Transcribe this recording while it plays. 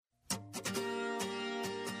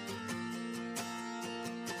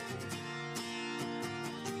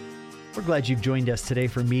We're glad you've joined us today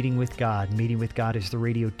for Meeting with God. Meeting with God is the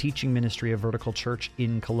radio teaching ministry of Vertical Church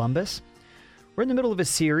in Columbus. We're in the middle of a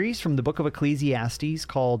series from the book of Ecclesiastes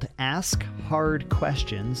called Ask Hard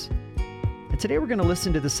Questions. And today we're going to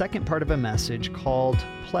listen to the second part of a message called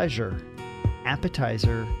Pleasure,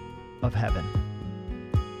 Appetizer of Heaven.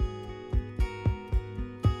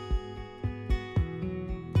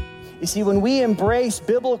 You see, when we embrace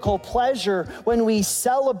biblical pleasure, when we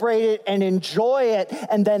celebrate it and enjoy it,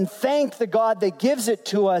 and then thank the God that gives it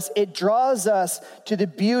to us, it draws us to the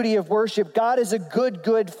beauty of worship. God is a good,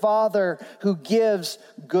 good Father who gives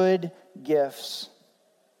good gifts.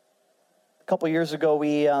 A couple years ago,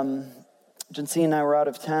 Jensine and I were out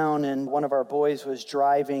of town, and one of our boys was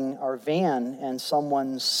driving our van, and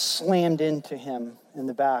someone slammed into him in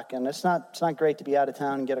the back. And it's not great to be out of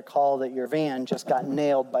town and get a call that your van just got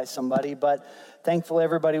nailed by somebody, but thankfully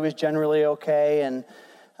everybody was generally okay, and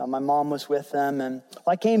my mom was with them. And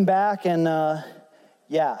I came back, and the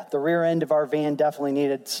rear end of our van definitely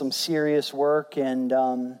needed some serious work, and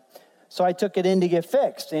so I took it in to get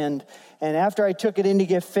fixed. And after I took it in to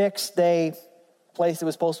get fixed, place that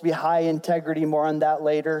was supposed to be high integrity, more on that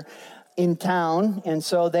later, in town. And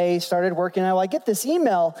so they started working. I get this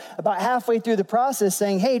email about halfway through the process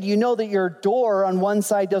saying, hey, do you know that your door on one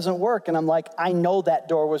side doesn't work? And I'm like, I know that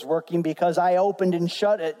door was working because I opened and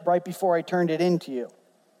shut it right before I turned it into you.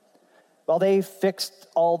 Well, they fixed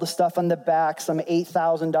all the stuff on the back, some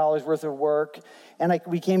 $8,000 worth of work. And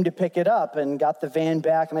we came to pick it up and got the van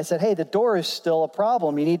back. And I said, hey, the door is still a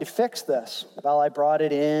problem. You need to fix this. Well, I brought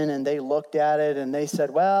it in and they looked at it and they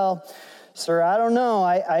said, well, sir, I don't know.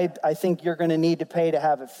 I think you're going to need to pay to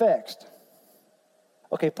have it fixed.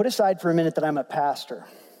 Okay, put aside for a minute that I'm a pastor.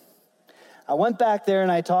 I went back there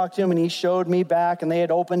and I talked to him and he showed me back and they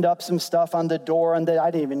had opened up some stuff on the door and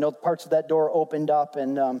I didn't even know parts of that door opened up.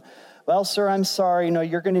 And well, sir, I'm sorry.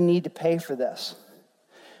 You're going to need to pay for this.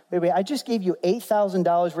 Wait, I just gave you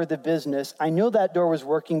 $8,000 worth of business. I know that door was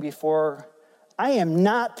working before. I am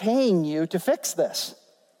not paying you to fix this.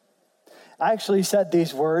 I actually said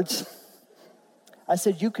these words. I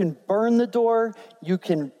said, you can burn the door. You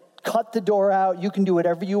can cut the door out. You can do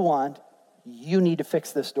whatever you want. You need to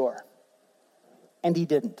fix this door. And he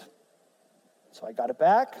didn't. So I got it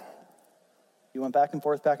back. He went back and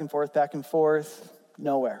forth, back and forth, back and forth.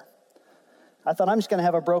 Nowhere. I thought I'm just going to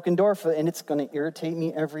have a broken door and it's going to irritate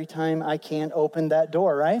me every time I can't open that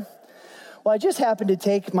door, right? Well, I just happened to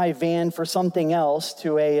take my van for something else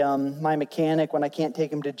to my mechanic when I can't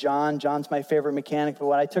take him to John. John's my favorite mechanic, but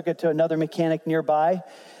when I took it to another mechanic nearby,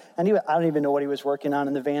 and I don't even know what he was working on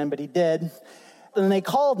in the van, but he did. And they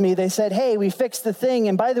called me. They said, hey, we fixed the thing.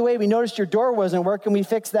 And by the way, we noticed your door wasn't working. We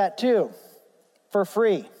fixed that too for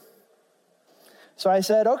free. So I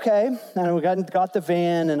said, okay. And we got the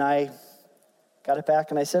van and I got it back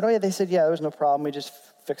and I said, oh yeah, they said, yeah, there was no problem. We just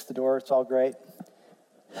fixed the door. It's all great.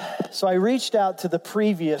 So I reached out to the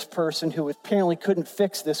previous person who apparently couldn't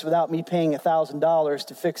fix this without me paying $1,000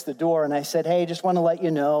 to fix the door. And I said, hey, just want to let you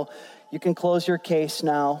know, you can close your case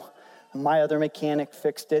now. And my other mechanic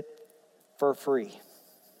fixed it for free.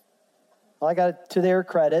 Well, I got it to their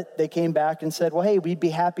credit. They came back and said, well, hey, we'd be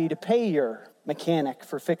happy to pay your mechanic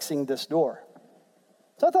for fixing this door.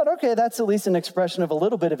 So I thought, okay, that's at least an expression of a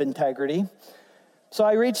little bit of integrity. So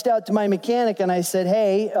I reached out to my mechanic and I said,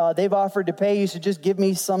 hey, they've offered to pay you, so just give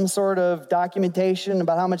me some sort of documentation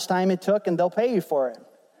about how much time it took and they'll pay you for it.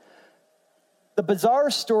 The bizarre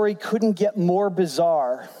story couldn't get more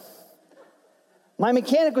bizarre. My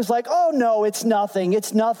mechanic was like, oh no, it's nothing.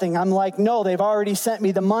 I'm like, no, they've already sent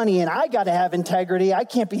me the money and I got to have integrity. I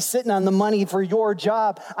can't be sitting on the money for your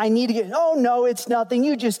job. I need to oh no, it's nothing.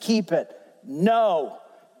 You just keep it. No,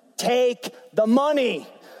 take the money.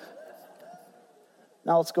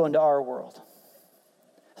 Now let's go into our world.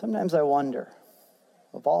 Sometimes I wonder,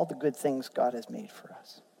 of all the good things God has made for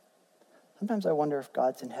us, sometimes I wonder if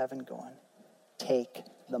God's in heaven going, take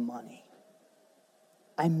the money.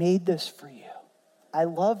 I made this for you. I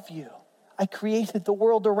love you. I created the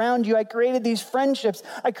world around you. I created these friendships.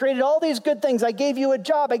 I created all these good things. I gave you a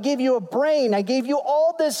job. I gave you a brain. I gave you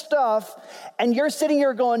all this stuff. And you're sitting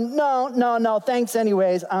here going, no, thanks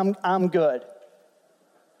anyways. I'm good.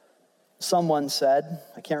 Someone said,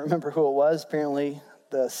 I can't remember who it was. Apparently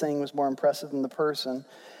the saying was more impressive than the person.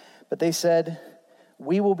 But they said,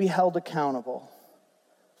 we will be held accountable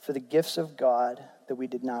for the gifts of God that we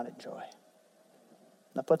did not enjoy.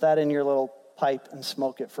 Now put that in your little pipe and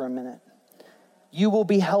smoke it for a minute. You will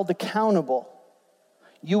be held accountable.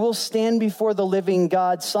 You will stand before the living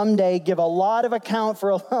God someday, give a lot of account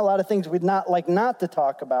for a lot of things we'd not like not to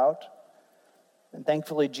talk about. And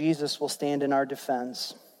thankfully, Jesus will stand in our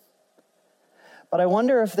defense. But I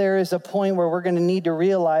wonder if there is a point where we're going to need to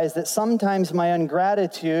realize that sometimes my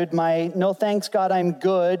ingratitude, my no thanks God, I'm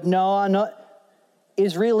good, no, I'm not,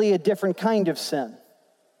 is really a different kind of sin.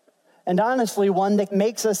 And honestly, one that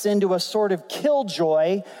makes us into a sort of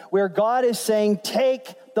killjoy where God is saying,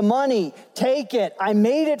 take the money, take it, I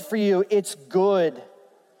made it for you, it's good.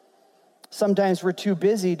 Sometimes we're too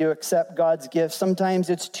busy to accept God's gifts. Sometimes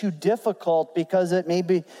it's too difficult because it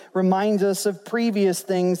maybe reminds us of previous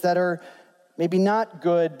things that are maybe not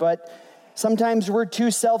good, but sometimes we're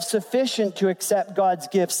too self-sufficient to accept God's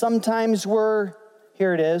gifts. Sometimes we're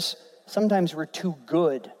too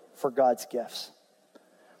good for God's gifts.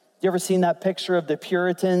 You ever seen that picture of the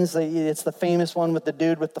Puritans? It's the famous one with the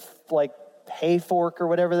dude with the hay fork or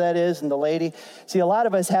whatever that is, and the lady. See, a lot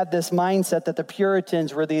of us have this mindset that the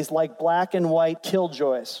Puritans were these black and white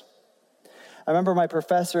killjoys. I remember my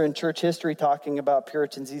professor in church history talking about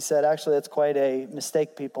Puritans. He said, actually, that's quite a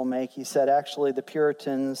mistake people make. He said, actually, the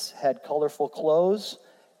Puritans had colorful clothes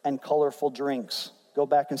and colorful drinks. Go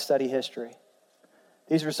back and study history.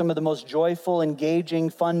 These were some of the most joyful, engaging,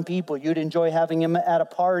 fun people. You'd enjoy having them at a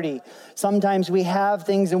party. Sometimes we have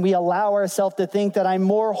things and we allow ourselves to think that I'm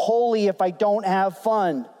more holy if I don't have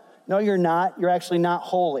fun. No, you're not. You're actually not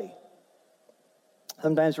holy.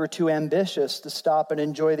 Sometimes we're too ambitious to stop and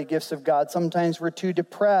enjoy the gifts of God. Sometimes we're too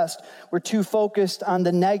depressed. We're too focused on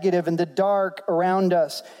the negative and the dark around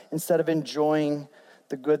us instead of enjoying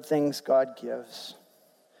the good things God gives.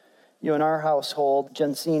 In our household,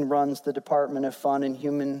 Jensine runs the Department of Fun and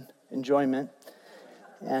Human Enjoyment.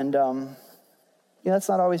 And, that's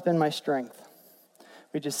not always been my strength.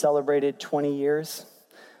 We just celebrated 20 years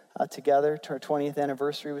together. Our 20th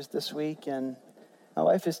anniversary was this week. And my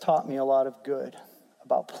wife has taught me a lot of good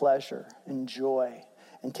about pleasure and joy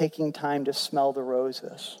and taking time to smell the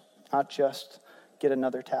roses, not just get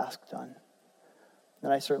another task done.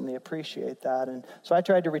 And I certainly appreciate that. And so I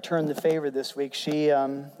tried to return the favor this week. She,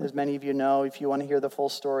 as many of you know, if you want to hear the full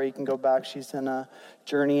story, you can go back. She's in a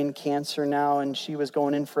journey in cancer now, and she was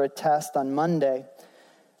going in for a test on Monday.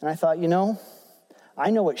 And I thought, I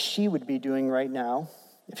know what she would be doing right now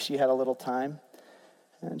if she had a little time.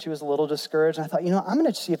 And she was a little discouraged. And I thought, I'm going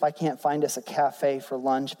to see if I can't find us a cafe for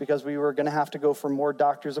lunch because we were going to have to go for more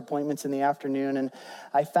doctor's appointments in the afternoon. And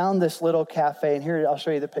I found this little cafe, and here, I'll show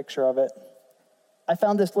you the picture of it. I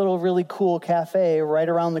found this little really cool cafe right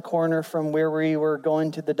around the corner from where we were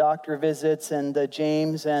going to the doctor visits and the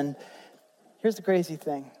James. And here's the crazy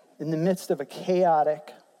thing. In the midst of a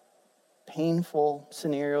chaotic, painful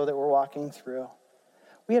scenario that we're walking through,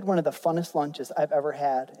 we had one of the funnest lunches I've ever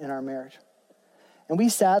had in our marriage. And we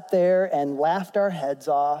sat there and laughed our heads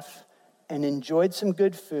off and enjoyed some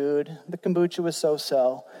good food. The kombucha was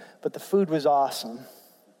so-so, but the food was awesome.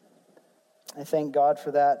 I thank God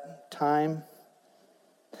for that time.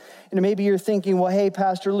 Maybe you're thinking, well, hey,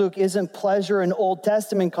 Pastor Luke, isn't pleasure an Old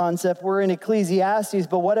Testament concept? We're in Ecclesiastes,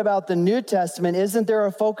 but what about the New Testament? Isn't there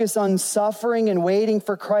a focus on suffering and waiting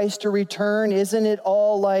for Christ to return? Isn't it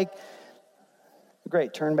all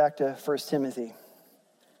great, turn back to 1 Timothy.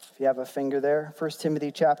 If you have a finger there, 1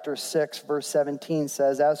 Timothy chapter 6, verse 17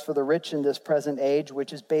 says, as for the rich in this present age,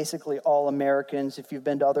 which is basically all Americans, if you've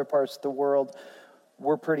been to other parts of the world,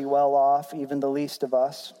 we're pretty well off, even the least of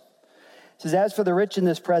us. It says, as for the rich in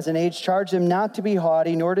this present age, charge them not to be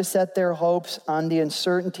haughty, nor to set their hopes on the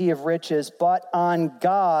uncertainty of riches, but on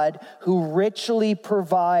God, who richly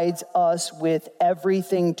provides us with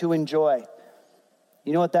everything to enjoy.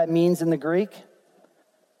 You know what that means in the Greek?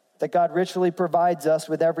 That God richly provides us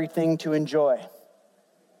with everything to enjoy.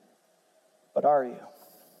 But are you?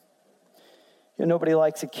 Nobody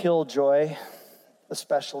likes a killjoy,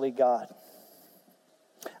 especially God.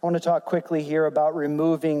 I want to talk quickly here about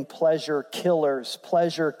removing pleasure killers.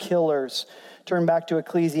 Pleasure killers. Turn back to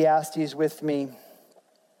Ecclesiastes with me.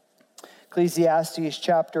 Ecclesiastes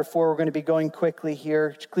chapter 4, we're going to be going quickly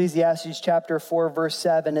here. Ecclesiastes chapter 4, verse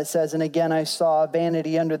 7, it says, and again I saw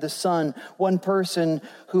vanity under the sun, one person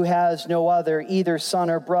who has no other, either son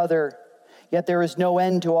or brother. Yet there is no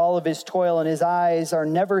end to all of his toil, and his eyes are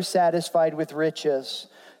never satisfied with riches,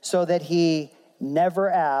 so that he never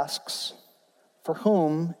asks, for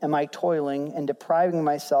whom am I toiling and depriving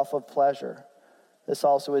myself of pleasure? This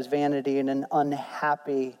also is vanity and an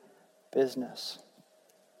unhappy business.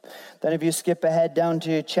 Then if you skip ahead down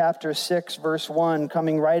to chapter 6, verse 1,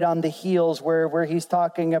 coming right on the heels where he's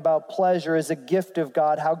talking about pleasure as a gift of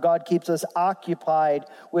God, how God keeps us occupied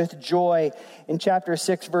with joy. In chapter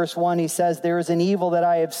 6, verse 1, he says, there is an evil that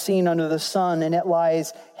I have seen under the sun, and it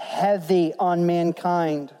lies heavy on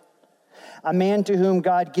mankind. A man to whom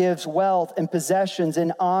God gives wealth and possessions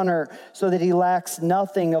and honor so that he lacks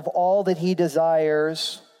nothing of all that he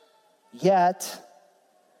desires, yet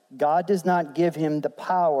God does not give him the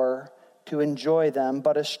power to enjoy them,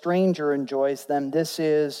 but a stranger enjoys them. This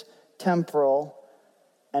is temporal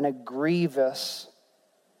and a grievous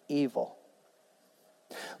evil.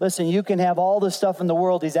 Listen, you can have all the stuff in the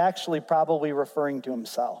world. He's actually probably referring to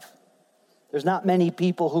himself. There's not many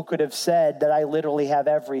people who could have said that I literally have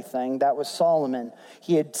everything. That was Solomon.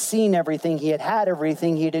 He had seen everything. He had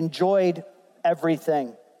everything. He had enjoyed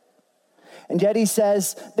everything. And yet he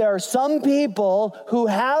says there are some people who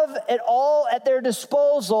have it all at their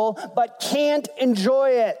disposal but can't enjoy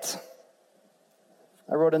it.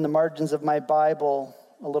 I wrote in the margins of my Bible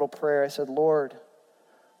a little prayer. I said, Lord,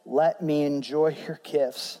 let me enjoy your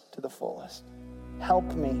gifts to the fullest.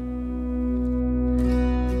 Help me.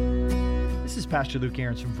 This is Pastor Luke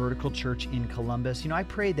Ahrens from Vertical Church in Columbus. I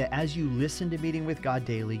pray that as you listen to Meeting with God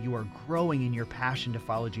Daily, you are growing in your passion to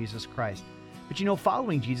follow Jesus Christ. But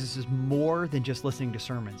following Jesus is more than just listening to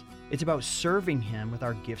sermons. It's about serving him with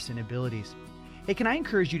our gifts and abilities. Hey, can I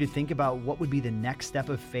encourage you to think about what would be the next step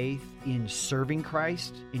of faith in serving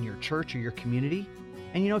Christ in your church or your community?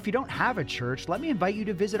 And if you don't have a church, let me invite you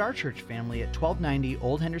to visit our church family at 1290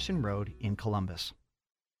 Old Henderson Road in Columbus.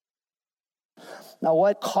 Now,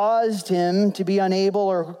 what caused him to be unable,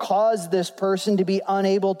 or caused this person to be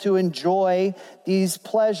unable to enjoy these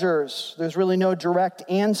pleasures? There's really no direct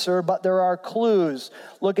answer, but there are clues.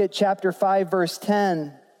 Look at chapter 5, verse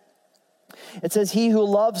 10. It says, he who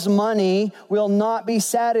loves money will not be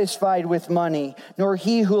satisfied with money, nor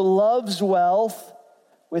he who loves wealth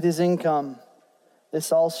with his income.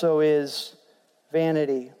 This also is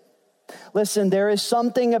vanity. Listen, there is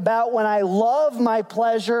something about when I love my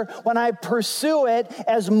pleasure, when I pursue it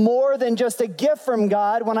as more than just a gift from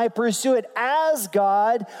God, when I pursue it as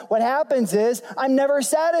God, what happens is I'm never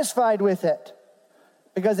satisfied with it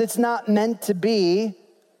because it's not meant to be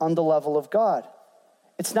on the level of God.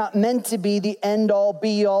 It's not meant to be the end-all,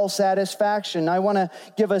 be-all satisfaction. I want to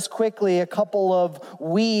give us quickly a couple of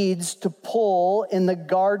weeds to pull in the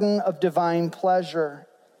garden of divine pleasure.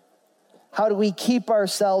 How do we keep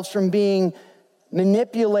ourselves from being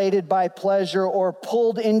manipulated by pleasure or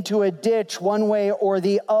pulled into a ditch one way or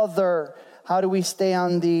the other? How do we stay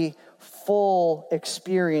on the full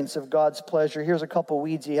experience of God's pleasure? Here's a couple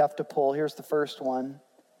weeds you have to pull. Here's the first one.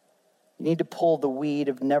 You need to pull the weed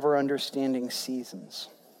of never understanding seasons.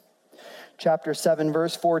 Chapter 7,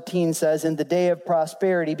 verse 14 says, in the day of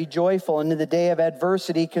prosperity, be joyful, and in the day of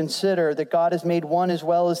adversity, consider that God has made one as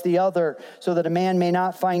well as the other, so that a man may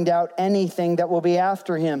not find out anything that will be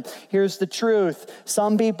after him. Here's the truth.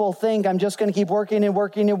 Some people think I'm just going to keep working and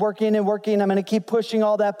working and working and working. I'm going to keep pushing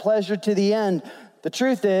all that pleasure to the end. The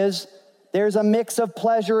truth is, there's a mix of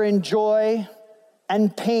pleasure and joy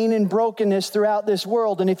and pain and brokenness throughout this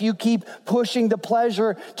world. And if you keep pushing the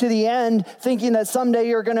pleasure to the end, thinking that someday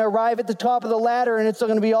you're going to arrive at the top of the ladder and it's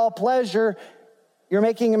going to be all pleasure, you're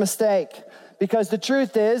making a mistake. Because the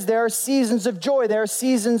truth is, there are seasons of joy. There are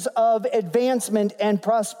seasons of advancement and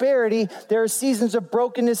prosperity. There are seasons of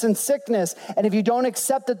brokenness and sickness. And if you don't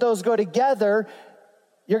accept that those go together,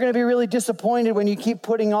 you're going to be really disappointed when you keep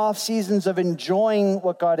putting off seasons of enjoying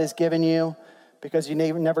what God has given you, because you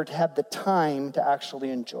never had the time to actually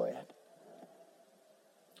enjoy it.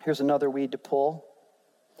 Here's another weed to pull.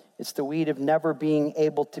 It's the weed of never being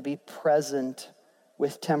able to be present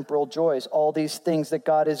with temporal joys. All these things that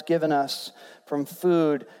God has given us, from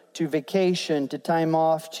food to vacation to time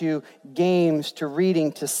off to games to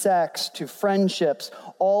reading to sex to friendships,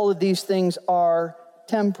 all of these things are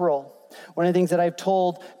temporal. One of the things that I've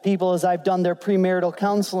told people as I've done their premarital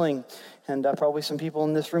counseling, and probably some people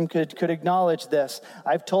in this room could acknowledge this.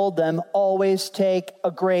 I've told them, always take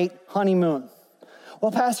a great honeymoon.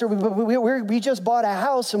 Well, Pastor, we just bought a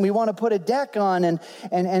house and we want to put a deck on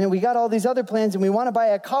and we got all these other plans and we want to buy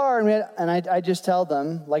a car. And I just tell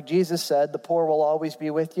them, like Jesus said, the poor will always be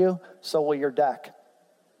with you, so will your deck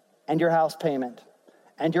and your house payment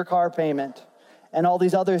and your car payment and all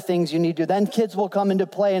these other things you need to do. Then kids will come into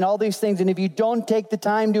play and all these things. And if you don't take the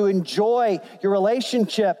time to enjoy your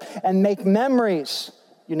relationship and make memories,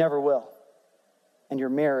 you never will. And your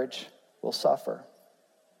marriage will suffer.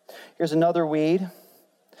 Here's another weed.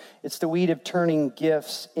 It's the weed of turning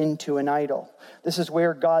gifts into an idol. This is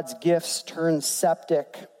where God's gifts turn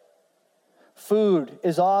septic. Food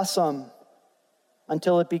is awesome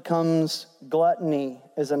until it becomes gluttony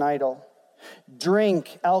as an idol.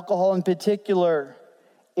 Drink, alcohol in particular,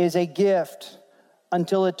 is a gift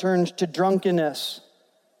until it turns to drunkenness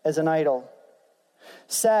as an idol.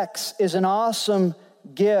 Sex is an awesome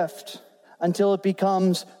gift until it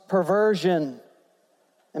becomes perversion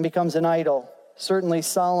and becomes an idol. Certainly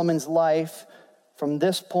Solomon's life from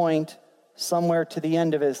this point somewhere to the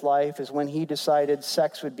end of his life is when he decided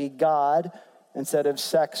sex would be God instead of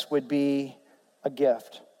sex would be a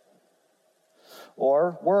gift.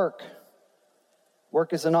 Or work.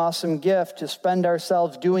 Work is an awesome gift to spend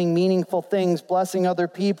ourselves doing meaningful things, blessing other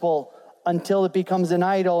people until it becomes an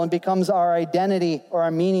idol and becomes our identity or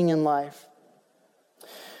our meaning in life.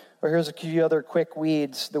 Or here's a few other quick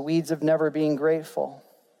weeds. The weeds of never being grateful.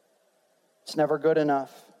 It's never good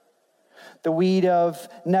enough. The weed of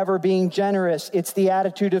never being generous. It's the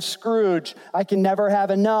attitude of Scrooge. I can never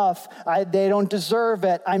have enough. They don't deserve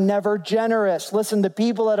it. I'm never generous. Listen, the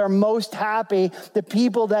people that are most happy, the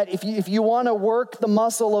people that if you want to work the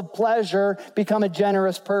muscle of pleasure, become a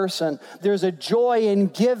generous person. There's a joy in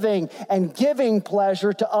giving and giving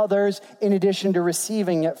pleasure to others in addition to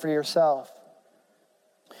receiving it for yourself.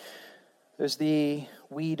 There's the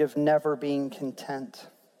weed of never being content.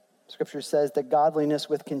 Scripture says that godliness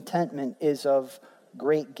with contentment is of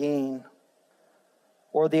great gain.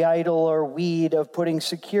 Or the idol or weed of putting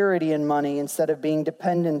security in money instead of being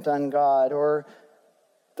dependent on God. Or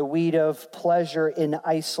the weed of pleasure in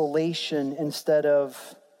isolation instead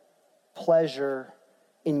of pleasure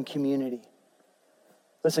in community.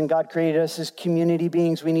 Listen, God created us as community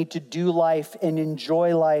beings. We need to do life and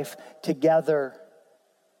enjoy life together.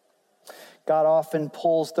 God often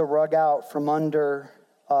pulls the rug out from under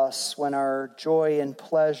us when our joy and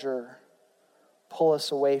pleasure pull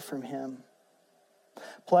us away from him.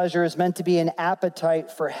 Pleasure is meant to be an appetite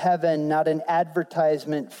for heaven, not an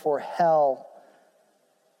advertisement for hell.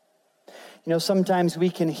 You know, sometimes we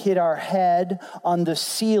can hit our head on the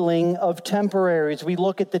ceiling of temporaries. We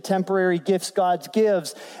look at the temporary gifts God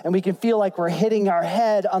gives, and we can feel like we're hitting our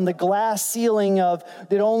head on the glass ceiling of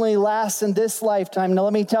that only lasts in this lifetime. Now,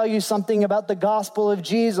 let me tell you something about the gospel of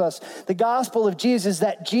Jesus. The gospel of Jesus is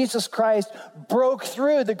that Jesus Christ broke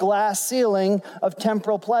through the glass ceiling of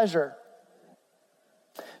temporal pleasure.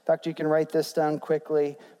 In fact, you can write this down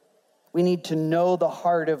quickly. We need to know the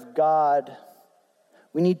heart of God.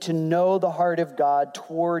 We need to know the heart of God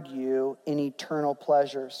toward you in eternal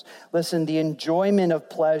pleasures. Listen, the enjoyment of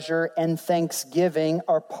pleasure and thanksgiving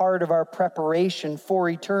are part of our preparation for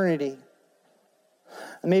eternity.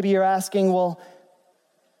 And maybe you're asking, well,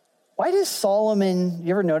 why does Solomon,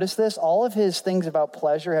 you ever notice this? All of his things about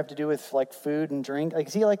pleasure have to do with like food and drink. Like,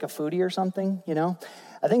 is he like a foodie or something, you know?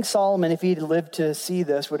 I think Solomon, if he'd lived to see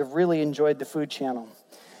this, would have really enjoyed the Food Channel,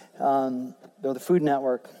 or the Food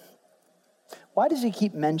Network. Why does he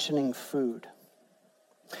keep mentioning food?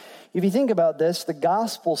 If you think about this, the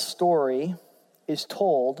gospel story is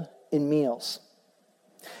told in meals.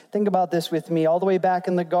 Think about this with me all the way back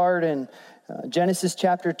in the garden. Genesis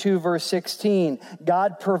chapter 2, verse 16.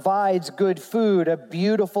 God provides good food, a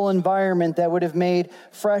beautiful environment that would have made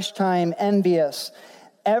fresh time envious.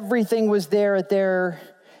 Everything was there.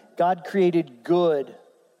 God created good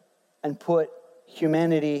and put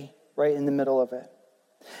humanity right in the middle of it.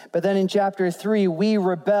 But then in chapter 3, we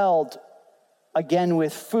rebelled again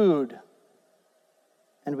with food,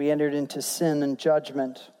 and we entered into sin and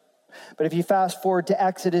judgment. But if you fast forward to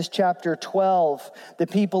Exodus chapter 12, the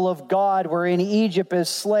people of God were in Egypt as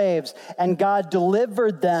slaves, and God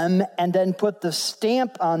delivered them and then put the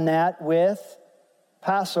stamp on that with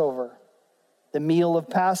Passover, the meal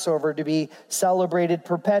of Passover, to be celebrated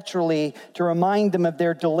perpetually to remind them of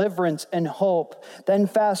their deliverance and hope. Then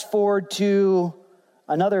fast forward to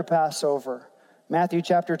another Passover, Matthew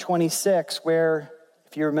chapter 26, where,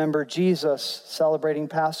 if you remember, Jesus celebrating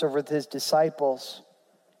Passover with his disciples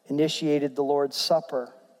initiated the Lord's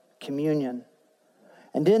Supper, communion.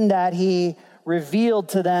 And in that, he revealed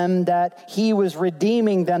to them that he was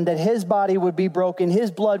redeeming them, that his body would be broken,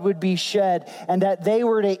 his blood would be shed, and that they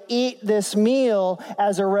were to eat this meal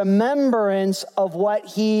as a remembrance of what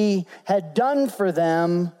he had done for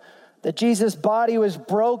them. That Jesus' body was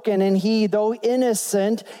broken, and he, though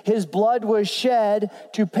innocent, his blood was shed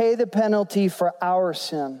to pay the penalty for our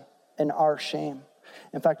sin and our shame.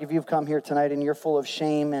 In fact, if you've come here tonight and you're full of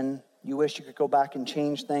shame and you wish you could go back and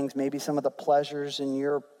change things, maybe some of the pleasures in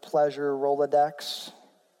your pleasure Rolodex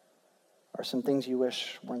are some things you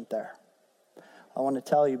wish weren't there. I want to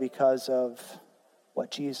tell you, because of what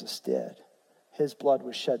Jesus did, his blood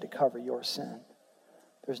was shed to cover your sin.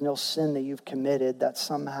 There's no sin that you've committed that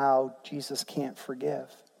somehow Jesus can't forgive.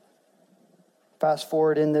 Fast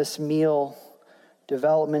forward in this meal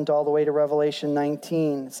development all the way to Revelation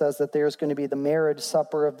 19. It says that there's going to be the marriage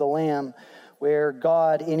supper of the Lamb, where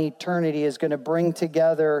God in eternity is going to bring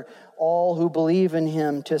together all who believe in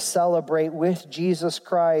him to celebrate with Jesus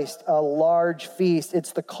Christ a large feast.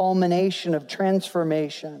 It's the culmination of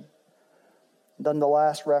transformation. Then the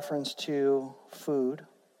last reference to food.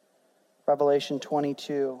 Revelation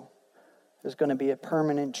 22, there's going to be a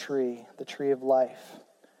permanent tree, the tree of life,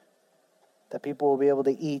 that people will be able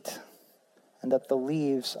to eat, and that the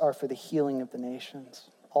leaves are for the healing of the nations.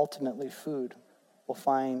 Ultimately, food will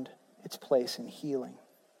find its place in healing.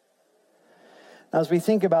 Now, as we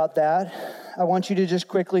think about that, I want you to just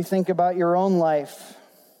quickly think about your own life.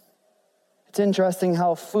 It's interesting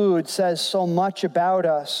how food says so much about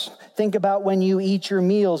us. Think about when you eat your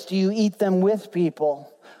meals. Do you eat them with people?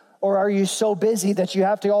 Or are you so busy that you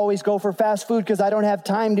have to always go for fast food because I don't have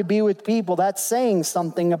time to be with people? That's saying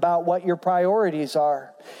something about what your priorities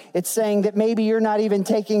are. It's saying that maybe you're not even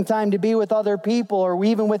taking time to be with other people or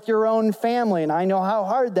even with your own family. And I know how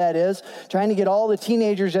hard that is, trying to get all the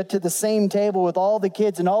teenagers to the same table with all the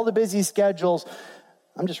kids and all the busy schedules.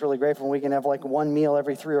 I'm just really grateful we can have like one meal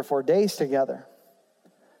every 3 or 4 days together.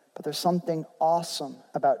 But there's something awesome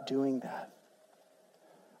about doing that.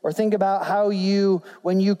 Or think about how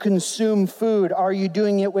when you consume food, are you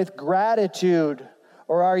doing it with gratitude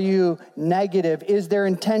or are you negative? Is there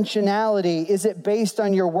intentionality? Is it based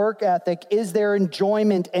on your work ethic? Is there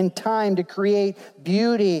enjoyment and time to create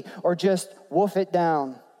beauty or just woof it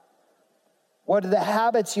down? What are the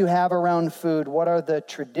habits you have around food? What are the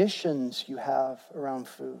traditions you have around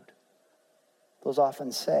food? Those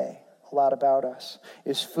often say a lot about us.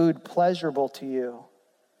 Is food pleasurable to you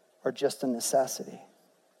or just a necessity?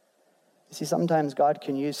 You see, sometimes God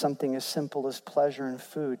can use something as simple as pleasure in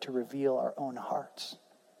food to reveal our own hearts.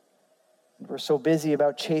 And we're so busy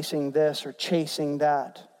about chasing this or chasing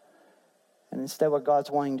that. And instead what God's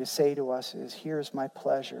wanting to say to us is, here's my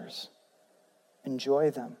pleasures.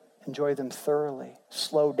 Enjoy them. Enjoy them thoroughly.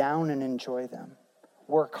 Slow down and enjoy them.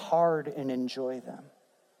 Work hard and enjoy them.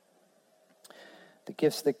 The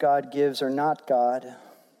gifts that God gives are not God,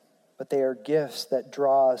 but they are gifts that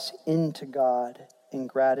draw us into God in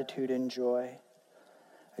gratitude and joy.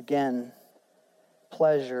 Again,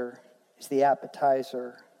 pleasure is the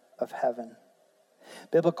appetizer of heaven.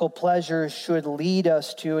 Biblical pleasure should lead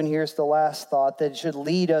us to, and here's the last thought, that it should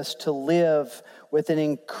lead us to live with an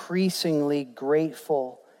increasingly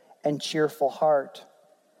grateful and cheerful heart.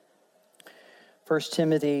 1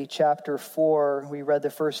 Timothy chapter 4, we read the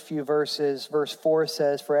first few verses. Verse 4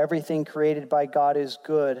 says, "For everything created by God is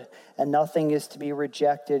good, and nothing is to be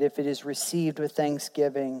rejected if it is received with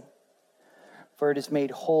thanksgiving. For it is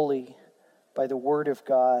made holy by the word of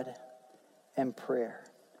God and prayer."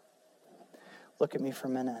 Look at me for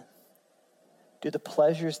a minute. Do the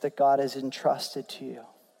pleasures that God has entrusted to you,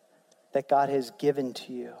 that God has given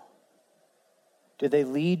to you, do they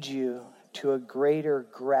lead you to a greater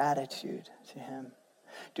gratitude to him?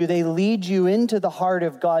 Do they lead you into the heart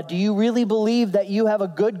of God? Do you really believe that you have a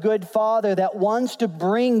good Father that wants to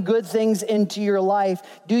bring good things into your life?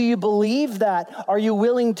 Do you believe that? Are you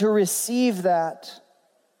willing to receive that?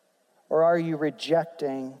 Or are you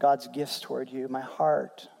rejecting God's gifts toward you? My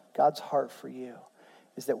heart, God's heart for you,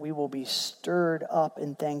 is that we will be stirred up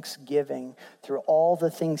in thanksgiving through all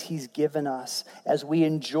the things he's given us. As we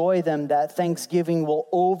enjoy them, that thanksgiving will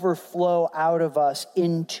overflow out of us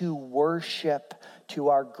into worship to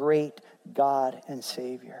our great God and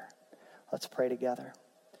Savior. Let's pray together.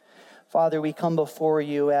 Father, we come before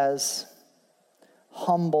you as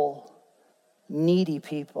humble, needy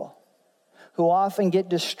people who often get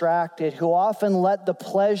distracted, who often let the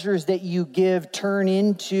pleasures that you give turn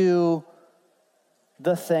into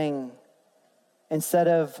the thing, instead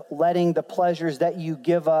of letting the pleasures that you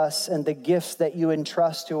give us and the gifts that you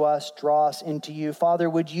entrust to us draw us into you. Father,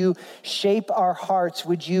 would you shape our hearts?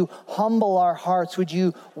 Would you humble our hearts? Would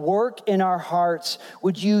you work in our hearts?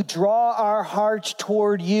 Would you draw our hearts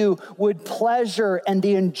toward you? Would pleasure and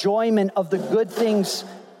the enjoyment of the good things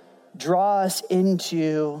draw us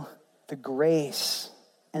into the grace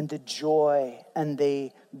and the joy and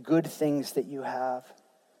the good things that you have?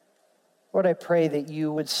 Lord, I pray that you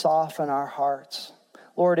would soften our hearts.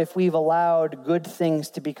 Lord, if we've allowed good things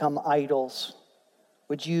to become idols,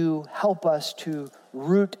 would you help us to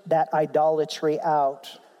root that idolatry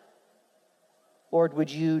out? Lord, would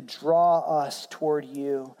you draw us toward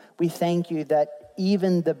you? We thank you that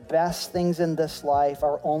even the best things in this life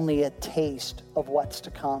are only a taste of what's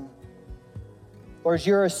to come. Lord,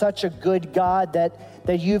 you're such a good God that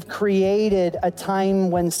you've created a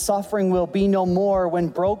time when suffering will be no more, when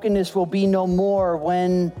brokenness will be no more,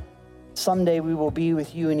 when someday we will be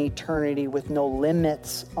with you in eternity with no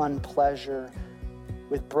limits on pleasure,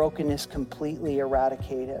 with brokenness completely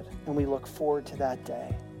eradicated. And we look forward to that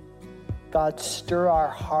day. God, stir our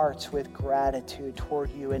hearts with gratitude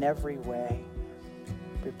toward you in every way.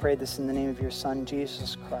 We pray this in the name of your Son,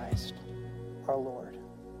 Jesus Christ, our Lord.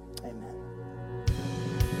 Amen.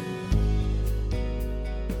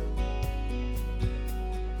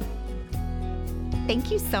 Thank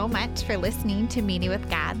you so much for listening to Meeting with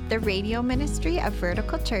God, the radio ministry of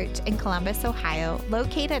Vertical Church in Columbus, Ohio,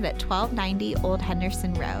 located at 1290 Old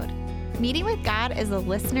Henderson Road. Meeting with God is a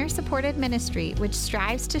listener-supported ministry which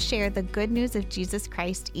strives to share the good news of Jesus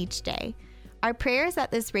Christ each day. Our prayer is that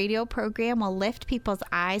this radio program will lift people's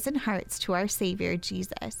eyes and hearts to our Savior,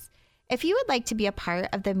 Jesus. If you would like to be a part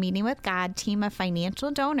of the Meeting with God team of financial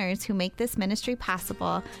donors who make this ministry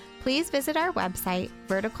possible, please visit our website,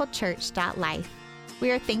 verticalchurch.life. We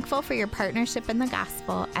are thankful for your partnership in the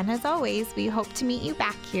gospel, and as always, we hope to meet you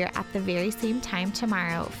back here at the very same time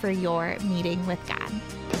tomorrow for your Meeting with God.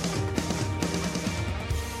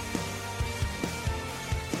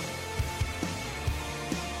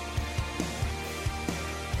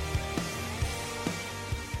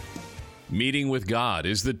 Meeting with God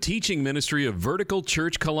is the teaching ministry of Vertical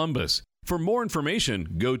Church Columbus. For more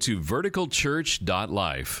information, go to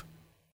verticalchurch.life.